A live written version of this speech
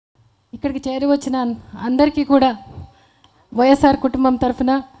ఇక్కడికి చేరి వచ్చిన అందరికీ కూడా వైఎస్ఆర్ కుటుంబం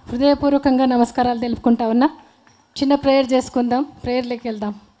తరఫున హృదయపూర్వకంగా నమస్కారాలు తెలుపుకుంటా ఉన్నా. చిన్న ప్రేయర్ చేసుకుందాం, ప్రేయర్లోకి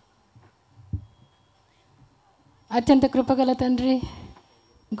వెళ్దాం. అత్యంత కృపగల తండ్రి,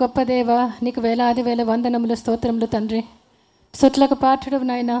 గొప్ప దేవ, నీకు వేలాది వేల వందనములు స్తోత్రములు తండ్రి. సుట్లకు పాఠుడు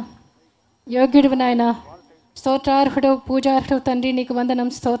నాయన, యోగ్యుడు నాయన, స్తోత్రార్హుడు పూజార్హుడు తండ్రి, నీకు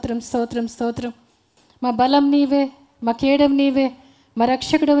వందనం, స్తోత్రం స్తోత్రం స్తోత్రం. మా బలం నీవే, మా కేడం నీవే, మా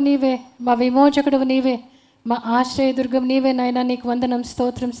రక్షకుడవు నీవే, మా విమోచకుడవు నీవే, మా ఆశ్రయదుర్గం నీవే నాయన, నీకు వందనం,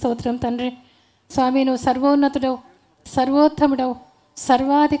 స్తోత్రం స్తోత్రం తండ్రి. స్వామి, నువ్వు సర్వోన్నతుడవు, సర్వోత్తముడవు,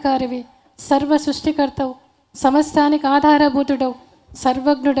 సర్వాధికారివి, సర్వ సృష్టికర్తవు, సమస్తానికి ఆధారభూతుడవు,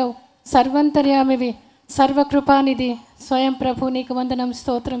 సర్వజ్ఞుడవు, సర్వంతర్యామివి, సర్వకృపానిధి, స్వయం ప్రభు, నీకు వందనం,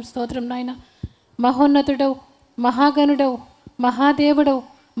 స్తోత్రం స్తోత్రం నాయన. మహోన్నతుడవు, మహాగణుడవు, మహాదేవుడవు,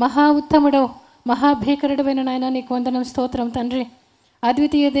 మహా ఉత్తముడవు, మహాభీకరుడమైన నాయన, నీకు వందనం, స్తోత్రం తండ్రి.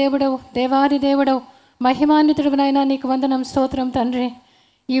 అద్వితీయ దేవుడవు, దేవాది దేవుడవు, మహిమాన్వితుడు నాయన, నీకు వందనం, స్తోత్రం తండ్రి.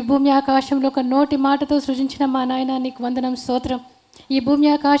 ఈ భూమి ఆకాశంలో ఒక నోటి మాటతో సృజించిన మా నాయన, నీకు వందనం, స్తోత్రం. ఈ భూమి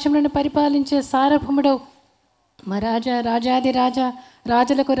ఆకాశంలో పరిపాలించే సార్వభౌముడవు, మా రాజా, రాజాది రాజా,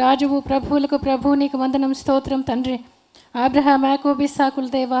 రాజులకు రాజువు, ప్రభువులకు ప్రభువు, నీకు వందనం, స్తోత్రం తండ్రి. అబ్రహాం, యాకోబు, ఇస్సాకుల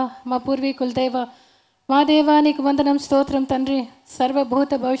దేవా, మా పూర్వీకుల దేవా, మా దేవా, నీకు వందనం, స్తోత్రం తండ్రి.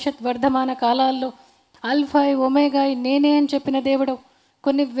 సర్వభూత భవిష్యత్ వర్ధమాన కాలాల్లో అల్ఫాయ్ ఒమేగాయ్ నేనే అని చెప్పిన దేవుడవు,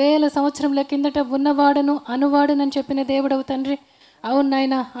 కొన్ని వేల సంవత్సరముల కిందట ఉన్నవాడను అనువాడనని చెప్పిన దేవుడవు తండ్రి. అవును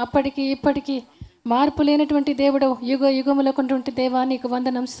నాయన, అప్పటికి ఇప్పటికీ మార్పు లేనటువంటి దేవుడవు, యుగ యుగములకుంటువంటి దేవా, నీకు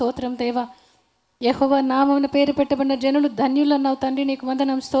వందనం, స్తోత్రం దేవా. యెహోవా నామమున పేరు పెట్టబడిన జనులు ధన్యులు అన్నావు తండ్రి, నీకు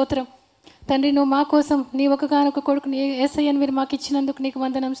వందనం, స్తోత్రం తండ్రి. నువ్వు మా కోసం నీ ఒకగానొక కొడుకుని యేసయ్యను మీరు మాకు ఇచ్చినందుకు నీకు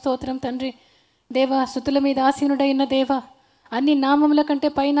వందనం, స్తోత్రం తండ్రి. దేవా, స్తుతుల మీద ఆసీనుడైన దేవా, అన్ని నామముల కంటే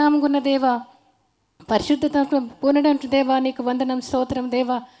పైనామగున్న దేవా, పరిశుద్ధత పూనడంటు దేవా, నీకు వందనం, స్తోత్రం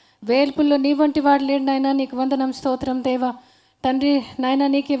దేవా. వేల్పుల్లో నీ వంటి వాడు లేడు నాయన, నీకు వందనం, స్తోత్రం దేవా. తండ్రి నాయన,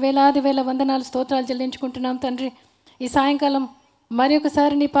 నీకు వేలాది వేల వందనాలు, స్తోత్రాలు చెల్లించుకుంటున్నాం తండ్రి. ఈ సాయంకాలం మరి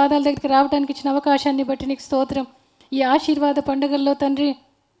ఒకసారి నీ పాదాల దగ్గరికి రావడానికి ఇచ్చిన అవకాశాన్ని బట్టి నీకు స్తోత్రం. ఈ ఆశీర్వాద పండుగల్లో తండ్రి,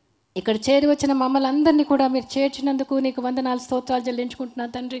 ఇక్కడ చేరి వచ్చిన మమ్మల్ని అందరినీ కూడా మీరు చేర్చినందుకు నీకు వందనాలు, స్తోత్రాలు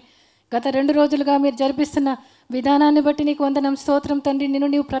చెల్లించుకుంటున్నాను తండ్రి. గత 2 రోజులుగా మీరు జరిపిస్తున్న విధానాన్ని బట్టి నీకు వందనం, స్తోత్రం తండ్రి.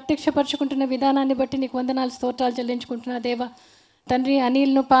 నీవు ప్రత్యక్షపరుచుకుంటున్న విధానాన్ని బట్టి నీకు వందనాలు, స్తోత్రాలు చెల్లించుకుంటున్నా దేవా. తండ్రి,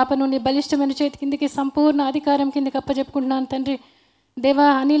 అనిల్ను పాపను నీ బలిష్టమైన చేతి కిందికి సంపూర్ణ అధికారం కిందకి అప్పచెప్పుకుంటున్నాను తండ్రి. దేవా,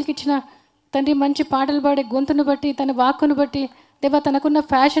 అనిల్కి ఇచ్చిన తండ్రి మంచి పాటలు పాడే గొంతును బట్టి, తన వాక్కును బట్టి దేవా, తనకున్న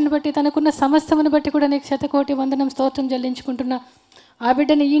ఫ్యాషన్ బట్టి, తనకున్న సమస్తమును బట్టి కూడా నీకు శతకోటి వందనం, స్తోత్రం చెల్లించుకుంటున్నా. ఆ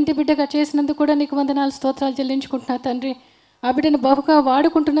బిడ్డని ఈ ఇంటి బిడ్డగా చేసినందుకు కూడా నీకు వందనాలు, స్తోత్రాలు చెల్లించుకుంటున్నా తండ్రి. ఆ బిడ్డను బహుగా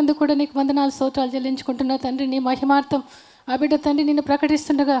వాడుకుంటున్నందుకు కూడా నీకు వందనాలు, స్తోత్రాలు చెల్లించుకుంటున్నా తండ్రి. నీ మహిమార్థం ఆ బిడ్డ తండ్రి నిన్ను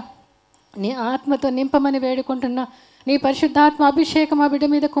ప్రకటిస్తుండగా నీ ఆత్మతో నింపమని వేడుకుంటున్నా. నీ పరిశుద్ధాత్మ అభిషేకం ఆ బిడ్డ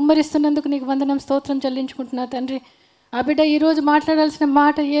మీద కుమ్మరిస్తున్నందుకు నీకు వందనం, స్తోత్రం చెల్లించుకుంటున్నా తండ్రి. ఆ బిడ్డ ఈరోజు మాట్లాడాల్సిన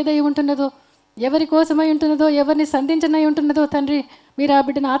మాట ఏదై ఉంటున్నదో, ఎవరి కోసమై ఉంటున్నదో, ఎవరిని సంధించనై ఉంటున్నదో తండ్రి, మీరు ఆ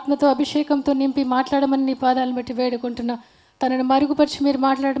బిడ్డను ఆత్మతో అభిషేకంతో నింపి మాట్లాడమని నీ పాదాలను బట్టి వేడుకుంటున్నా. తనను మరుగుపరిచి మీరు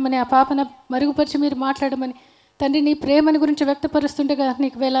మాట్లాడమని, ఆ పాపను మరుగుపరిచి మీరు మాట్లాడమని తండ్రి, నీ ప్రేమని గురించి వ్యక్తపరుస్తుండగా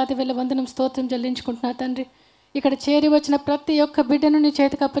నీకు వేలాది వేల వందనం, స్తోత్రం చెల్లించుకుంటున్నా తండ్రి. ఇక్కడ చేరి వచ్చిన ప్రతి ఒక్క బిడ్డను నీ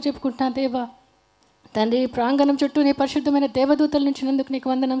చేతికి అప్పచెప్పుకుంటున్నా దేవా. తండ్రి, ప్రాంగణం చుట్టూ నీ పరిశుద్ధమైన దేవదూతల నుంచినందుకు నీకు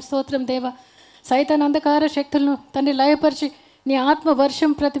వందనం, స్తోత్రం దేవా. సైతాన్ అంధకార శక్తులను తండ్రి లయపరిచి నీ ఆత్మ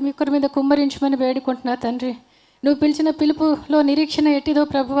వర్షం ప్రతి ఒక్కరి మీద కుమ్మరించమని వేడుకుంటున్నా తండ్రి. నువ్వు పిలిచిన పిలుపులో నిరీక్షణ ఎట్టిదో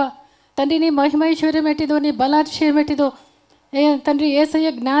ప్రభువా తండ్రి, నీ మహిమైశ్వర్యం ఎట్టిదో, నీ బలాతిశయం ఎట్టిదో తండ్రి, యేసయ్య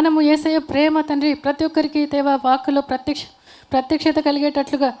జ్ఞానము, యేసయ్య ప్రేమ తండ్రి ప్రతి ఒక్కరికి దేవా వాక్కులో ప్రత్యక్షత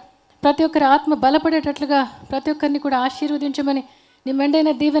కలిగేటట్లుగా, ప్రతి ఒక్కరి ఆత్మ బలపడేటట్లుగా ప్రతి ఒక్కరిని కూడా ఆశీర్వదించమని, నీ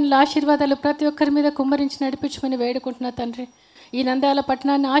మెండైన దీవెనల ఆశీర్వాదాలు ప్రతి ఒక్కరి మీద కుమ్మరించి నడిపించమని వేడుకుంటున్నా తండ్రి. ఈ నంద్యాల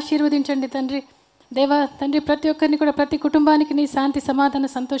పట్టణాన్ని ఆశీర్వదించండి తండ్రి. దేవా తండ్రి, ప్రతి ఒక్కరిని కూడా, ప్రతి కుటుంబానికి నీ శాంతి, సమాధాన,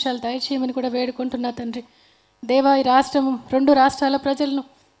 సంతోషాలు దయచేయమని కూడా వేడుకుంటున్నా తండ్రి. దేవా, ఈ రాష్ట్రము, 2 రాష్ట్రాల ప్రజలను,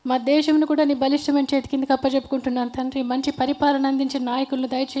 మా దేశంను కూడా నీ బలిష్టమైన చేతి కిందకి అప్పచెప్పుకుంటున్నాను తండ్రి. మంచి పరిపాలన అందించే నాయకులను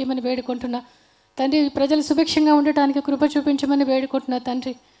దయచేయమని వేడుకుంటున్నా తండ్రి. ప్రజలు సుభిక్షంగా ఉండటానికి కృప చూపించమని వేడుకుంటున్నా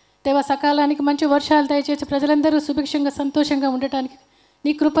తండ్రి. దేవా, సకాలానికి మంచి వర్షాలు దయచేసి ప్రజలందరూ సుభిక్షంగా, సంతోషంగా ఉండటానికి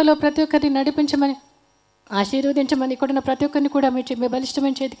నీ కృపలో ప్రతి ఒక్కరిని నడిపించమని, ఆశీర్వదించమని, ఇక్కడున్న ప్రతి ఒక్కరిని కూడా మీ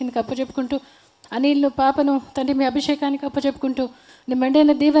బలిష్టమైన చేతి కిందకి అప్పచెప్పుకుంటూ, అనిల్ను పాపను తండ్రి మీ అభిషేకానికి అప్పచెప్పుకుంటూ, నీ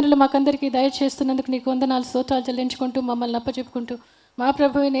మెండైన దీవెనలు మాకందరికీ దయచేస్తున్నందుకు నీకు వందనాలు, స్తోత్రాలు చెల్లించుకుంటూ, మమ్మల్ని అప్పచెప్పుకుంటూ, మా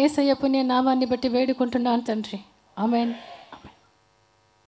ప్రభువైన యేసయ్య పుణ్య నామాన్ని బట్టి వేడుకుంటున్నాను తండ్రి. ఆమేన్.